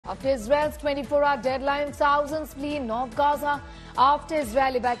After Israel's 24-hour deadline, thousands flee North Gaza after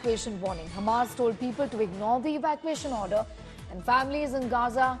Israel evacuation warning. Hamas told people to ignore the evacuation order, and families in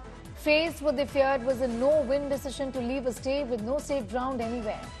Gaza faced what they feared was a no-win decision to leave a stay with no safe ground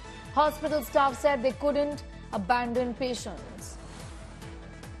anywhere. Hospital staff said they couldn't abandon patients.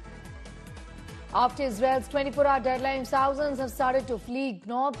 After Israel's 24-hour deadline, thousands have started to flee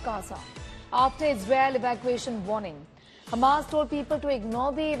North Gaza after Israel evacuation warning. Hamas told people to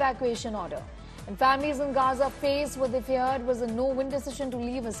ignore the evacuation order, and families in Gaza faced what they feared was a no-win decision to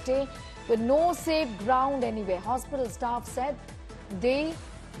leave a stay with no safe ground anywhere. Hospital staff said they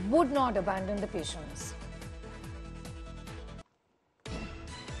would not abandon the patients.